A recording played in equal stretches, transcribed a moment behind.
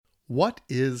What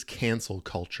is cancel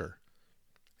culture?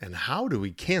 And how do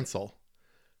we cancel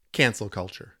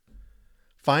culture?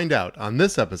 Find out on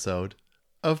this episode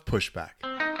of Pushback.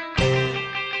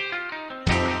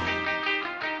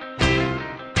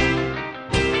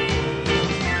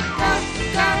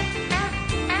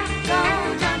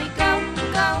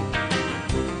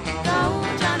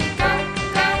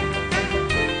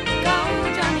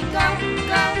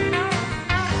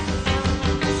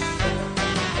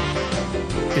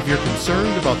 If you're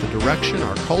concerned about the direction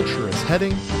our culture is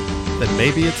heading, then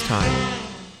maybe it's time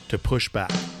to push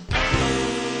back.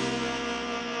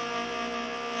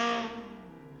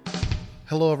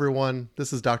 Hello everyone,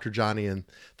 this is Dr. Jonny, and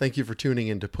thank you for tuning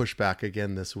in to Pushback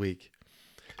again this week.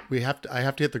 I have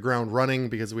to hit the ground running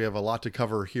because we have a lot to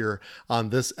cover here on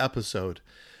this episode.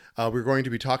 We're going to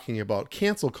be talking about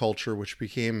cancel culture, which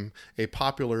became a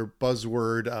popular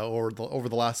buzzword over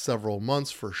the last several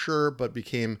months for sure, but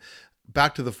became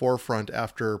back to the forefront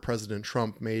after President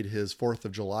Trump made his 4th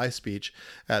of July speech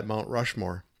at Mount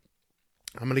Rushmore.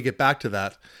 I'm going to get back to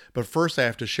that, but first I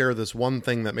have to share this one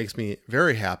thing that makes me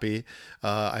very happy.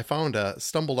 I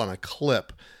stumbled on a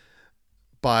clip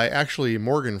by actually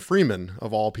Morgan Freeman,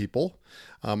 of all people.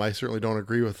 I certainly don't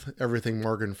agree with everything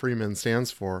Morgan Freeman stands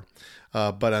for,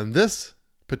 but on this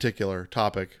particular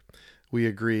topic, we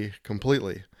agree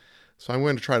completely. So I'm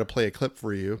going to try to play a clip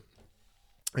for you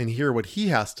and hear what he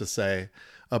has to say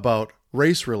about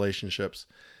race relationships,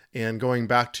 and going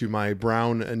back to my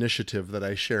Brown initiative that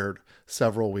I shared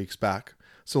several weeks back.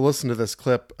 So listen to this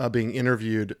clip being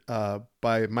interviewed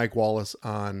by Mike Wallace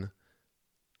on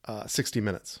 60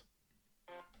 Minutes.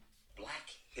 Black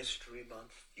History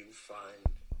Month you find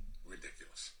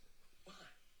ridiculous. Why?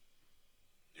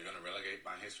 You're going to relegate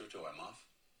my history to a month?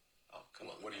 Oh, come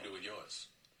on. What do you do with yours?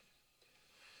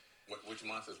 Which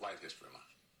month is White History Month?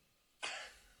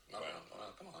 No,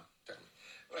 come on, tell me.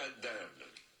 Well,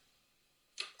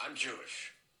 I'm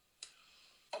Jewish.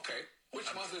 Okay, which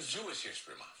month is Jewish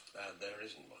History Month? There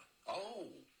isn't one.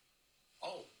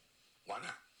 Oh, why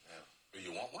not? Yeah. Do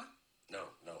you want one? No.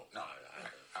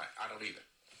 I don't either.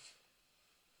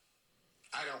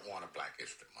 I don't want a Black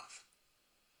History Month.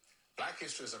 Black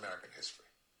history is American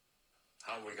history.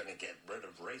 How are we going to get rid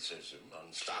of racism?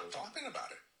 Stop talking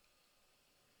about it.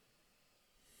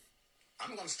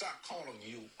 I'm going to stop calling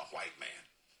you a white man.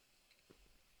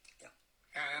 Yeah.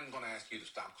 And I'm going to ask you to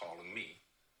stop calling me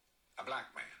a black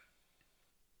man.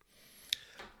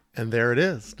 And there it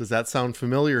is. Does that sound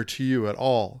familiar to you at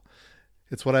all?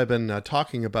 It's what I've been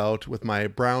talking about with my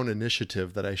Brown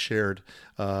initiative that I shared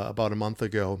about a month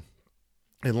ago,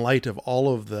 in light of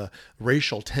all of the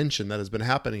racial tension that has been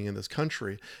happening in this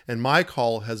country. And my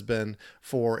call has been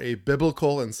for a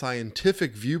biblical and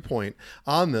scientific viewpoint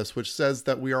on this, which says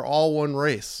that we are all one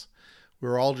race.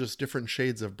 We're all just different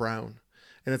shades of brown.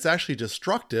 And it's actually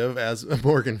destructive, as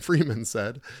Morgan Freeman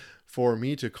said, for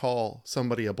me to call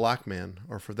somebody a black man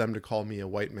or for them to call me a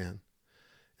white man.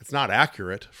 It's not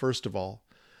accurate, first of all,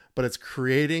 but it's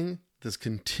creating this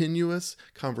continuous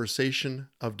conversation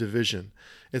of division.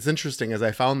 It's interesting, as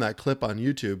I found that clip on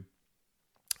YouTube,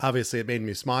 obviously it made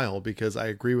me smile because I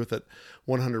agree with it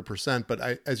 100%.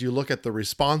 But as you look at the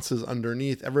responses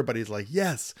underneath, everybody's like,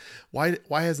 yes, why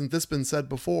hasn't this been said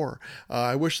before?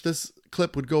 I wish this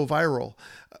clip would go viral.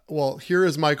 Well, here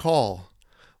is my call.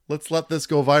 Let's let this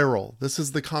go viral. This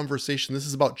is the conversation. This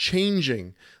is about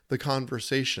changing the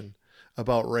conversation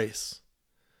about race,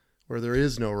 where there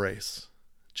is no race.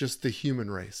 Just the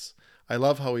human race. I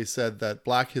love how he said that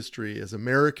Black history is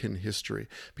American history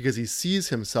because he sees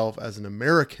himself as an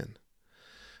American,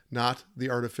 not the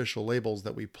artificial labels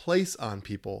that we place on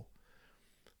people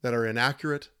that are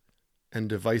inaccurate and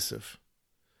divisive.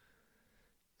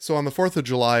 So on the 4th of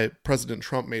July, President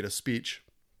Trump made a speech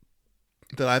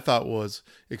that I thought was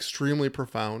extremely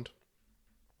profound.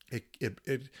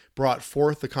 It brought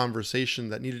forth the conversation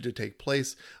that needed to take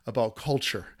place about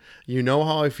culture. You know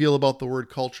how I feel about the word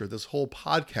culture. This whole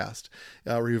podcast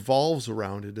revolves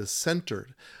around, it is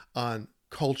centered on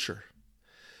culture.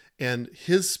 And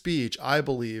his speech, I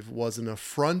believe, was an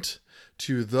affront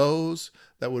to those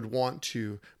that would want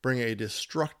to bring a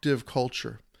destructive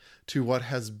culture to what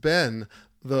has been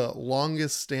the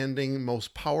longest standing,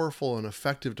 most powerful and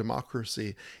effective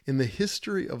democracy in the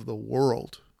history of the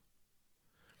world.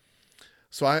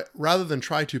 So rather than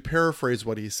try to paraphrase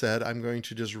what he said, I'm going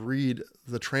to just read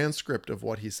the transcript of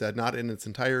what he said, not in its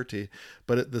entirety,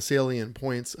 but the salient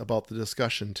points about the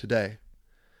discussion today.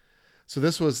 So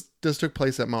this took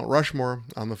place at Mount Rushmore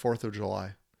on the 4th of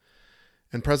July.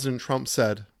 And President Trump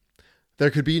said, "There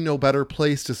could be no better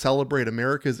place to celebrate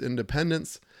America's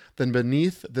independence than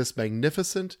beneath this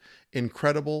magnificent,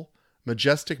 incredible,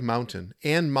 majestic mountain,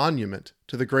 and monument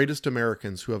to the greatest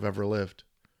Americans who have ever lived.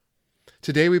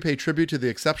 Today we pay tribute to the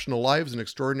exceptional lives and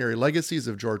extraordinary legacies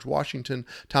of George Washington,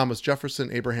 Thomas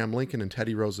Jefferson, Abraham Lincoln, and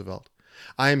Teddy Roosevelt.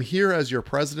 I am here as your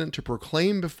president to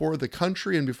proclaim before the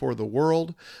country and before the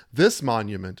world, this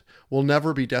monument will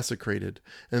never be desecrated,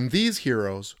 and these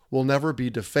heroes will never be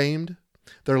defamed.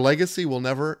 Their legacy will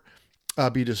never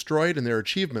be destroyed, and their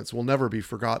achievements will never be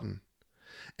forgotten.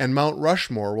 And Mount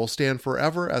Rushmore will stand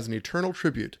forever as an eternal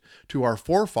tribute to our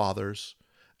forefathers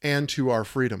and to our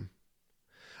freedom.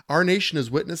 Our nation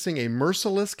is witnessing a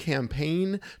merciless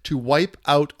campaign to wipe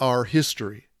out our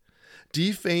history,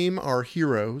 defame our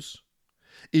heroes,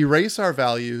 erase our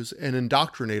values, and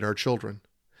indoctrinate our children.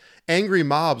 Angry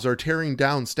mobs are tearing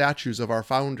down statues of our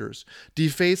founders,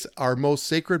 deface our most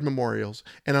sacred memorials,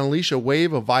 and unleash a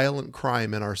wave of violent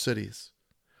crime in our cities.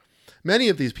 Many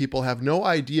of these people have no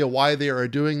idea why they are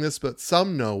doing this, but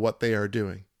some know what they are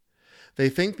doing. They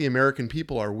think the American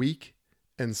people are weak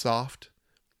and soft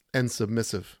and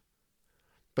submissive.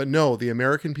 But no, the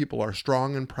American people are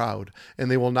strong and proud, and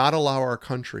they will not allow our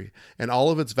country and all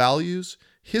of its values,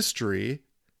 history,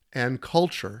 and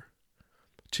culture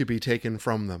to be taken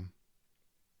from them.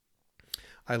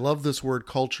 I love this word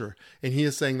culture, and he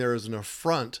is saying there is an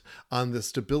affront on the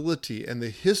stability and the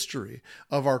history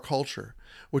of our culture,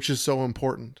 which is so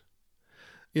important.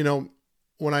 You know,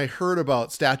 when I heard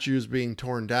about statues being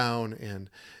torn down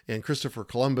and Christopher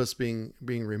Columbus being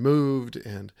removed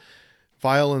and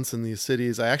violence in these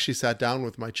cities, I actually sat down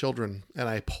with my children and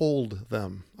I polled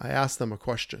them. I asked them a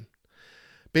question.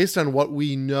 Based on what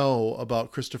we know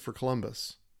about Christopher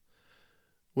Columbus,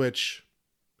 which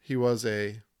he was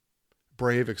a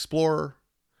brave explorer,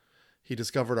 he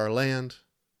discovered our land,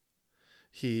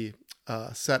 he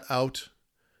set out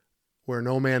where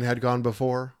no man had gone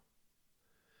before,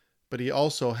 but he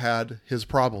also had his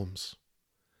problems,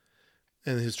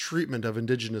 and his treatment of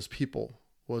indigenous people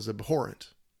was abhorrent.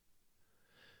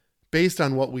 Based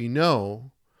on what we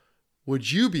know,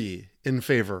 would you be in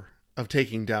favor of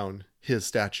taking down his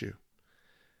statue?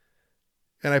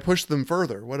 And I pushed them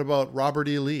further. What about Robert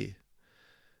E. Lee,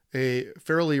 a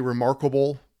fairly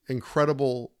remarkable,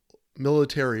 incredible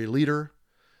military leader,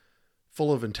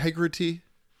 full of integrity?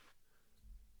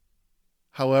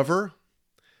 However,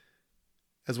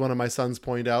 as one of my sons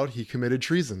pointed out, he committed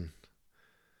treason.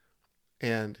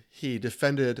 And he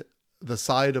defended the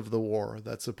side of the war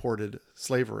that supported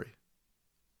slavery.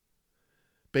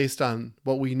 Based on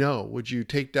what we know, would you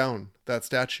take down that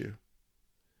statue?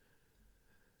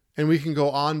 And we can go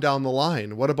on down the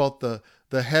line. What about the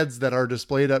heads that are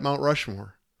displayed at Mount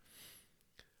Rushmore?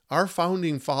 Our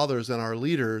founding fathers and our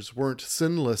leaders weren't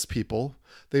sinless people.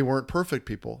 They weren't perfect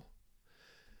people.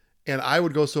 And I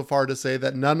would go so far to say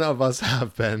that none of us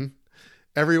have been.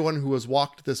 Everyone who has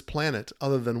walked this planet,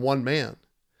 other than one man,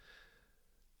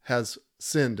 has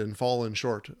sinned and fallen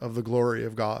short of the glory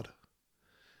of God.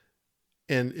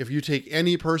 And if you take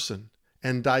any person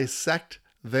and dissect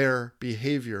their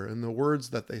behavior and the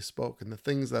words that they spoke and the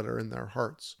things that are in their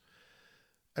hearts,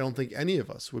 I don't think any of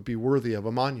us would be worthy of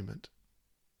a monument.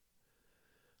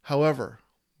 However,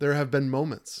 there have been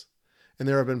moments and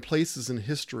there have been places in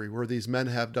history where these men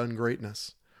have done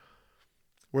greatness,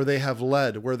 where they have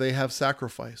led, where they have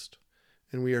sacrificed,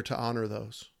 and we are to honor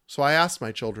those. So I asked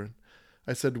my children,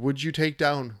 I said, would you take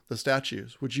down the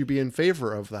statues? Would you be in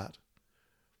favor of that?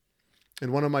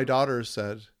 And one of my daughters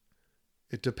said,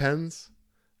 it depends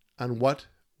on what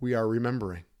we are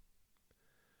remembering.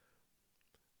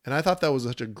 And I thought that was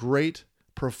such a great,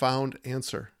 profound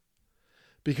answer,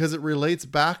 because it relates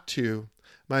back to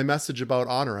my message about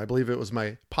honor. I believe it was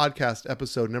my podcast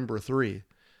episode number 3,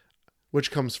 which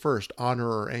comes first, honor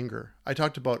or anger. I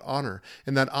talked about honor,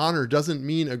 and that honor doesn't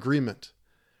mean agreement.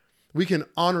 We can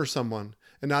honor someone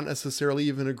and not necessarily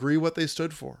even agree what they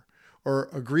stood for, or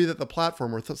agree that the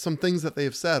platform or some things that they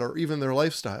have said, or even their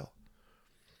lifestyle.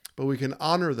 But we can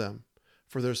honor them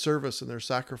for their service and their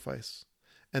sacrifice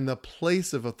and the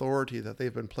place of authority that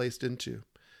they've been placed into,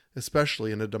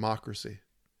 especially in a democracy.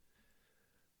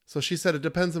 So she said, it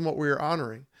depends on what we are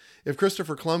honoring. If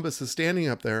Christopher Columbus is standing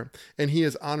up there and he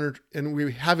is honored, and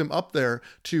we have him up there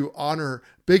to honor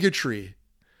bigotry,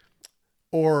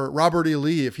 or Robert E.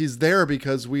 Lee, if he's there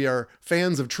because we are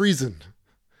fans of treason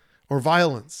or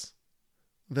violence,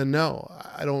 then no,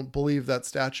 I don't believe that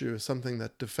statue is something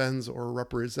that defends or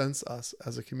represents us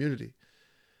as a community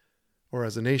or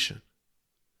as a nation.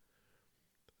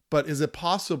 But is it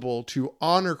possible to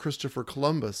honor Christopher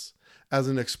Columbus as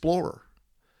an explorer,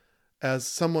 as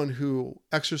someone who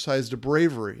exercised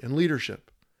bravery and leadership?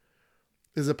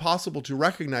 Is it possible to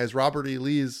recognize Robert E.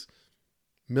 Lee's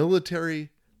military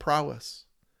prowess,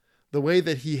 The way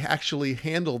that he actually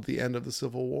handled the end of the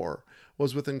Civil War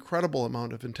was with incredible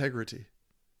amount of integrity.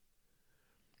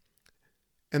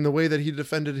 And the way that he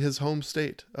defended his home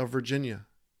state of Virginia.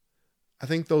 I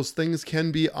think those things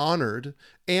can be honored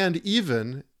and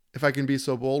even, if I can be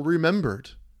so bold,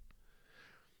 remembered.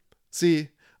 See,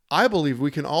 I believe we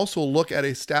can also look at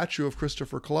a statue of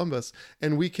Christopher Columbus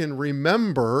and we can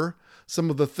remember some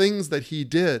of the things that he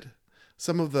did,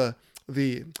 some of the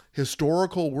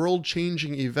historical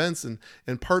world-changing events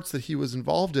and parts that he was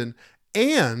involved in,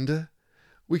 and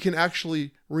we can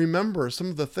actually remember some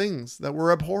of the things that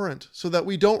were abhorrent so that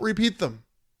we don't repeat them.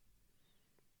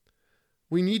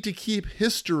 We need to keep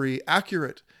history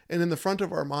accurate and in the front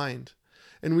of our mind,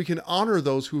 and we can honor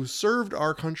those who served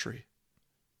our country.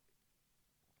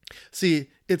 See,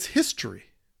 it's history.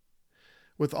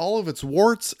 With all of its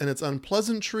warts and its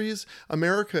unpleasantries,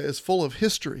 America is full of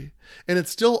history, and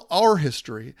it's still our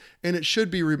history, and it should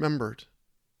be remembered.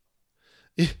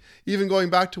 Even going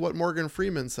back to what Morgan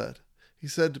Freeman said, he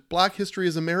said, Black history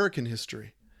is American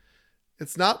history.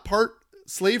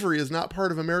 Slavery is not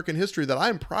part of American history that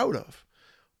I'm proud of,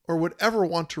 or would ever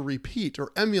want to repeat,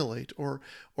 or emulate, or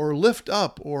lift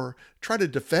up, or try to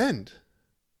defend.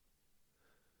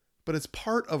 But it's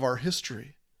part of our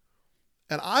history.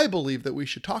 And I believe that we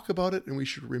should talk about it and we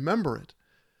should remember it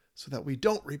so that we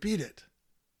don't repeat it.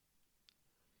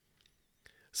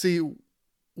 See,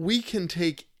 we can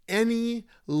take any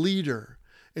leader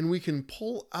and we can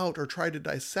pull out or try to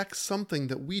dissect something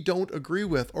that we don't agree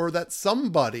with or that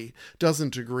somebody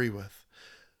doesn't agree with.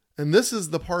 And this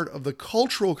is the part of the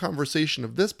cultural conversation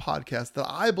of this podcast that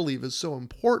I believe is so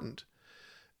important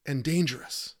and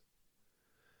dangerous.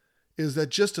 Is that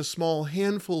just a small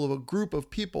handful of a group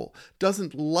of people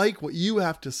doesn't like what you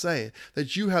have to say,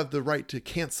 that you have the right to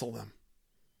cancel them.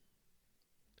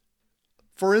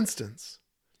 For instance,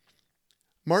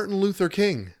 Martin Luther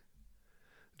King,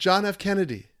 John F.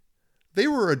 Kennedy, they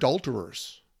were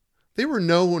adulterers. They were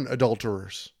known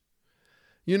adulterers.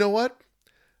 You know what?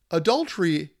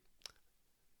 Adultery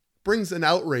brings an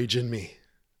outrage in me.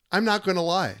 I'm not going to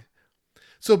lie.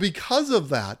 So because of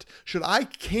that, should I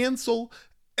cancel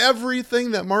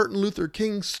everything that Martin Luther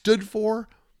King stood for?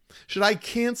 Should I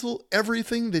cancel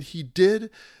everything that he did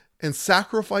and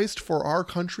sacrificed for our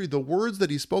country, the words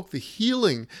that he spoke, the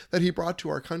healing that he brought to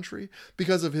our country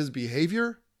because of his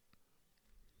behavior?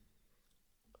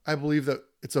 I believe that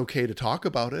it's okay to talk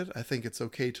about it. I think it's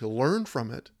okay to learn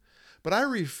from it. But I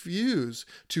refuse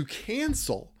to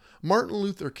cancel Martin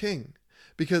Luther King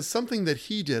because something that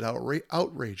he did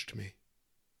outraged me.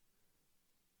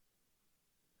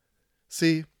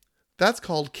 See, that's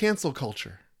called cancel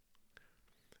culture.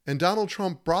 And Donald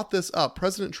Trump brought this up,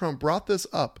 President Trump brought this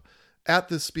up at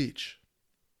this speech.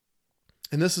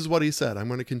 And this is what he said. I'm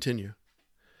going to continue.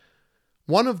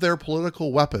 One of their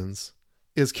political weapons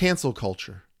is cancel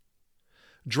culture.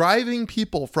 Driving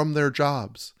people from their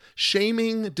jobs,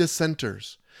 shaming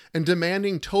dissenters, and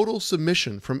demanding total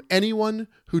submission from anyone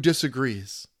who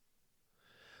disagrees.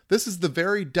 This is the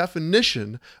very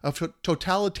definition of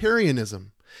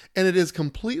totalitarianism. And it is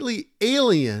completely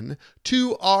alien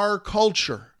to our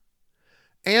culture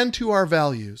and to our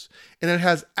values. And it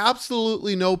has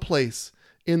absolutely no place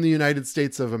in the United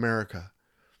States of America.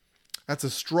 That's a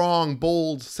strong,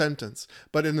 bold sentence.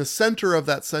 But in the center of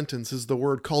that sentence is the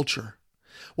word culture.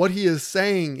 What he is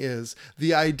saying is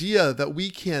the idea that we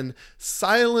can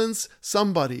silence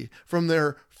somebody from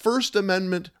their First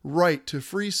Amendment right to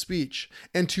free speech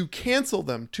and to cancel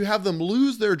them, to have them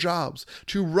lose their jobs,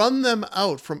 to run them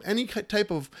out from any type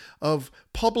of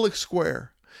public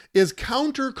square is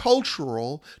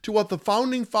countercultural to what the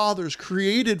founding fathers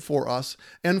created for us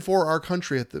and for our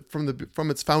country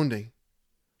from its founding.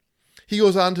 He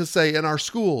goes on to say, in our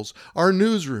schools, our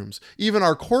newsrooms, even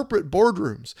our corporate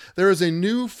boardrooms, there is a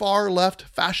new far left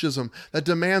fascism that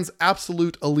demands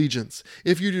absolute allegiance.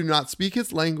 If you do not speak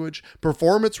its language,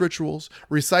 perform its rituals,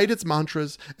 recite its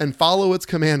mantras, and follow its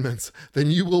commandments,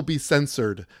 then you will be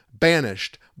censored,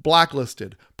 banished,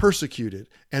 blacklisted, persecuted,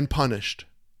 and punished.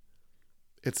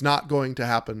 It's not going to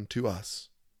happen to us.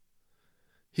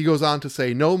 He goes on to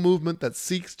say, no movement that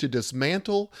seeks to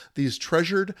dismantle these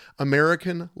treasured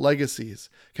American legacies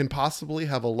can possibly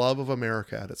have a love of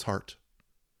America at its heart.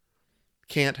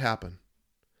 Can't happen.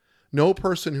 No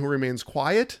person who remains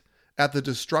quiet at the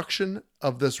destruction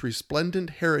of this resplendent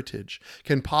heritage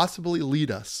can possibly lead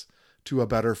us to a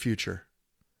better future.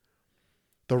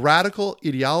 The radical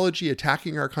ideology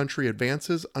attacking our country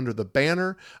advances under the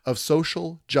banner of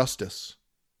social justice.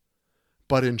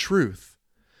 But in truth,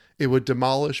 it would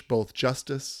demolish both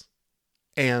justice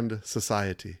and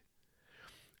society.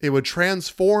 It would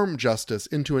transform justice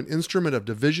into an instrument of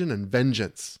division and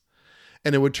vengeance.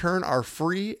 and it would turn our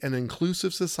free and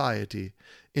inclusive society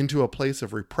into a place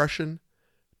of repression,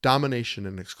 domination,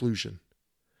 and exclusion.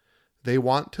 They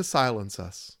want to silence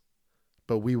us,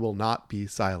 but we will not be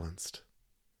silenced.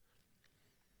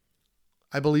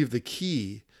 I believe the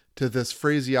key to this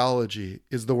phraseology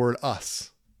is the word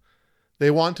us. They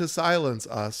want to silence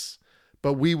us,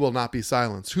 but we will not be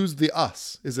silenced. Who's the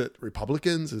us? Is it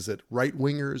Republicans? Is it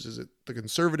right-wingers? Is it the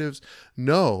conservatives?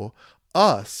 No,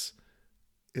 us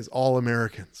is all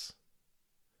Americans.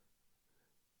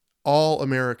 All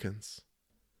Americans.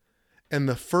 And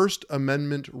the First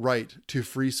Amendment right to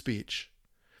free speech.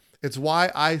 It's why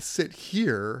I sit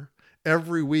here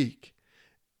every week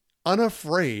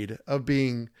unafraid of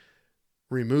being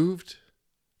removed,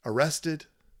 arrested.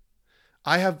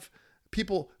 I have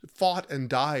people fought and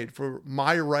died for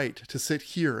my right to sit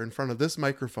here in front of this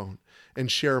microphone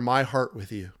and share my heart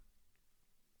with you.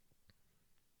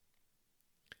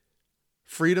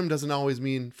 Freedom doesn't always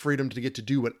mean freedom to get to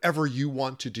do whatever you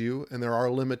want to do, and there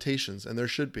are limitations, and there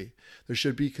should be. There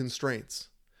should be constraints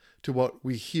to what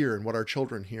we hear and what our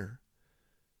children hear.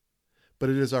 But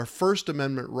it is our First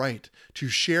Amendment right to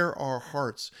share our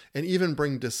hearts and even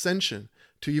bring dissension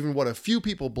to even what a few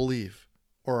people believe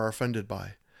or are offended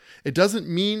by. It doesn't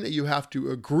mean that you have to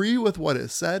agree with what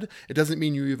is said. It doesn't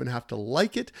mean you even have to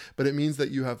like it, but it means that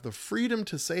you have the freedom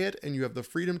to say it and you have the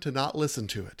freedom to not listen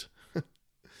to it.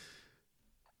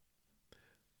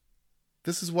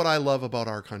 This is what I love about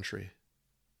our country.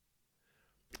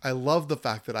 I love the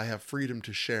fact that I have freedom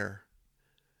to share.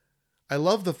 I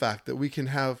love the fact that we can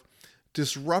have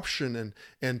disruption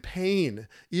and pain,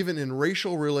 even in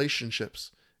racial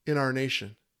relationships in our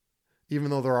nation,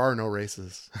 even though there are no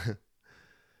races,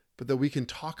 but that we can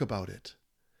talk about it,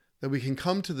 that we can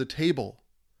come to the table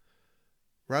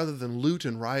rather than loot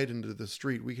and riot into the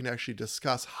street. We can actually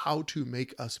discuss how to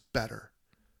make us better.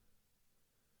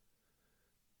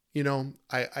 You know,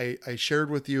 I shared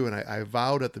with you and I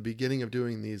vowed at the beginning of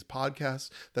doing these podcasts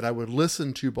that I would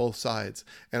listen to both sides.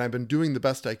 And I've been doing the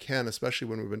best I can, especially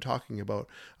when we've been talking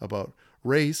about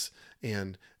race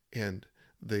and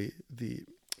the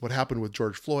what happened with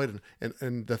George Floyd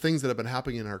and the things that have been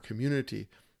happening in our community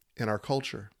and our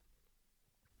culture.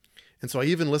 And so I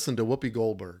even listened to Whoopi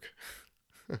Goldberg.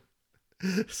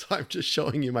 So I'm just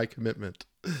showing you my commitment.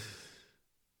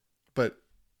 But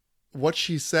what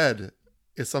she said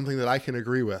is something that I can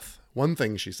agree with. One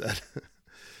thing she said.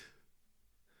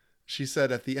 She said,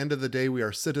 at the end of the day, we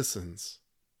are citizens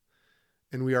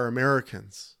and we are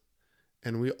Americans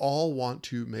and we all want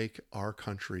to make our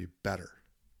country better.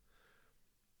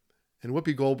 And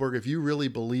Whoopi Goldberg, if you really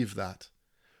believe that,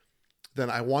 then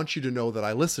I want you to know that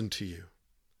I listen to you.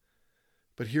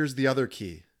 But here's the other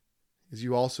key, is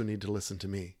you also need to listen to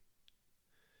me.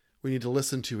 We need to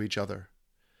listen to each other.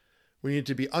 We need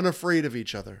to be unafraid of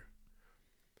each other.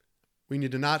 We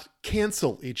need to not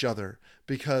cancel each other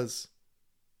because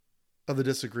of the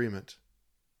disagreement.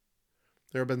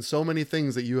 There have been so many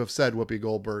things that you have said, Whoopi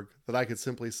Goldberg, that I could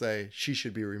simply say, she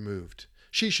should be removed.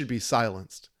 She should be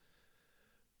silenced.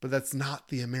 But that's not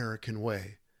the American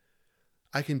way.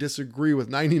 I can disagree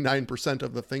with 99%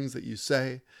 of the things that you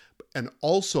say, and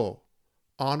also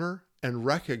honor and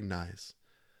recognize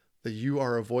that you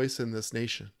are a voice in this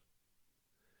nation.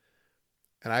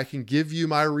 And I can give you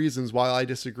my reasons why I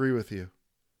disagree with you.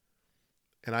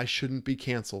 And I shouldn't be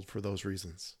canceled for those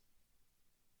reasons.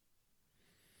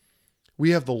 We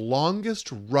have the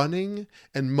longest running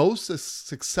and most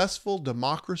successful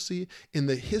democracy in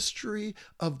the history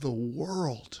of the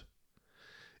world.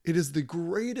 It is the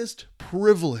greatest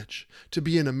privilege to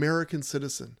be an American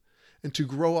citizen and to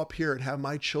grow up here and have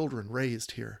my children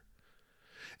raised here.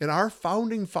 And our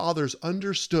founding fathers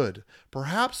understood,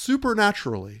 perhaps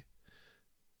supernaturally,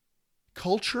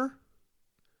 culture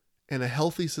and a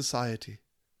healthy society.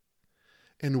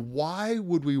 And why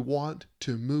would we want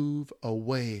to move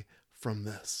away from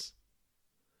this?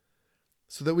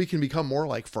 So that we can become more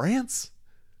like France?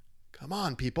 Come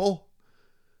on, people.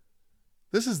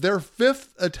 This is their 5th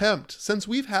attempt. Since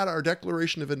we've had our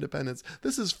Declaration of Independence,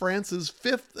 this is France's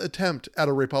 5th attempt at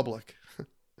a republic.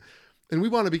 And we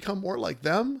want to become more like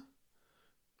them?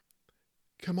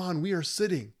 Come on, we are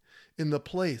sitting in the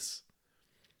place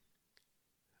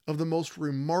of the most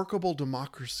remarkable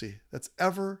democracy that's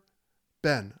ever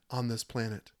been on this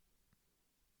planet.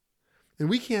 And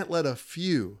we can't let a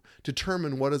few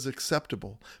determine what is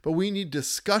acceptable, but we need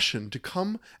discussion to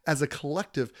come as a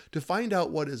collective to find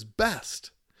out what is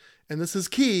best. And this is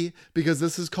key because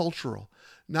this is cultural.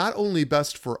 Not only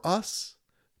best for us,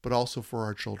 but also for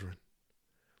our children.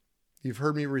 You've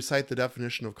heard me recite the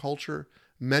definition of culture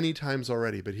many times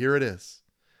already, but here it is.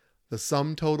 The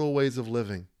sum total ways of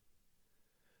living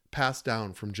passed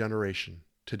down from generation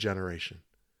to generation.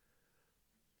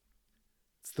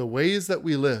 It's the ways that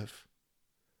we live,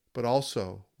 but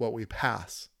also what we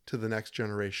pass to the next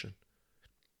generation.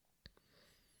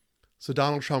 So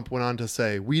Donald Trump went on to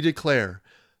say, "We declare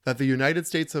that the United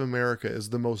States of America is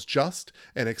the most just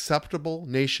and acceptable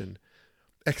nation,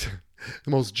 the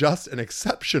most just and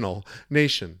exceptional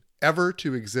nation ever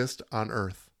to exist on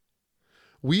earth.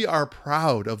 We are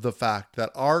proud of the fact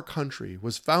that our country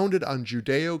was founded on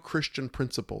Judeo-Christian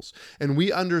principles, and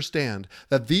we understand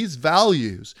that these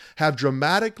values have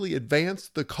dramatically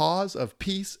advanced the cause of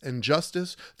peace and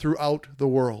justice throughout the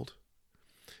world.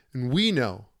 And we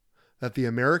know that the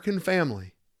American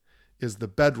family is the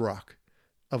bedrock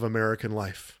of American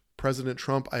life." President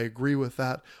Trump, I agree with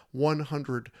that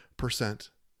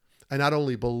 100%. I not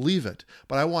only believe it,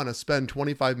 but I want to spend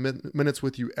 25 minutes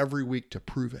with you every week to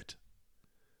prove it.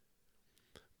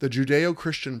 The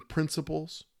Judeo-Christian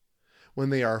principles,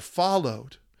 when they are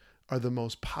followed, are the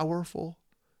most powerful,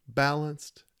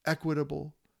 balanced,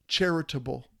 equitable,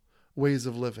 charitable ways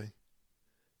of living.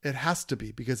 It has to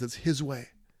be, because it's His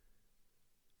way.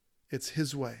 It's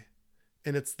His way,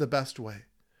 and it's the best way.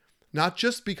 Not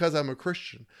just because I'm a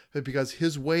Christian, but because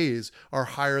His ways are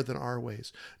higher than our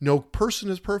ways. No person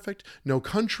is perfect, no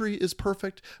country is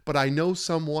perfect, but I know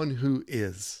someone who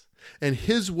is. And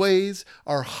His ways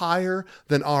are higher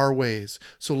than our ways.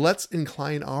 So let's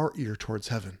incline our ear towards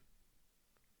heaven.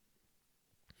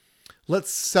 Let's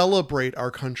celebrate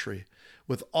our country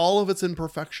with all of its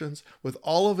imperfections, with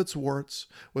all of its warts,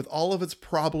 with all of its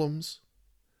problems.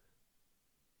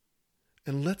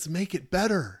 And let's make it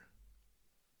better.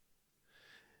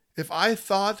 If I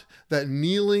thought that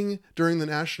kneeling during the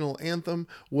national anthem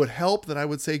would help, then I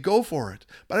would say go for it.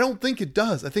 But I don't think it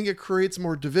does. I think it creates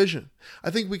more division.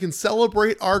 I think we can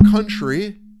celebrate our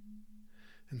country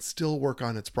and still work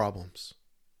on its problems.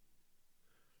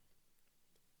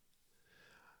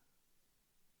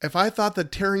 If I thought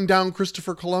that tearing down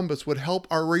Christopher Columbus would help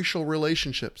our racial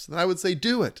relationships, then I would say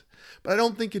do it. But I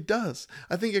don't think it does.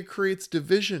 I think it creates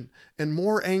division and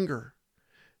more anger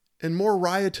and more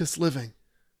riotous living.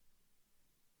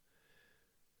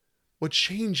 What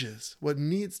changes, what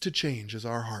needs to change is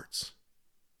our hearts.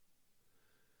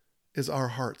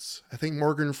 I think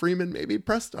Morgan Freeman maybe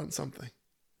pressed on something.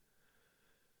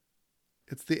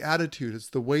 It's the attitude, it's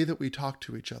the way that we talk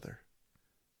to each other.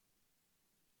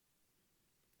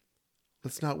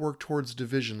 Let's not work towards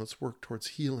division, let's work towards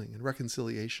healing and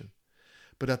reconciliation.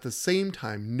 But at the same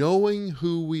time, knowing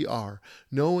who we are,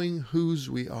 knowing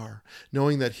whose we are,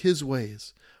 knowing that His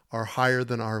ways are higher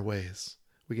than our ways.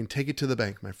 We can take it to the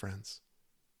bank, my friends.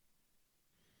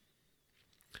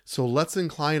 So let's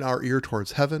incline our ear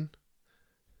towards heaven,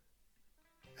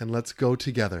 and let's go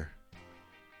together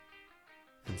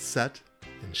and set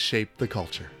and shape the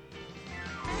culture.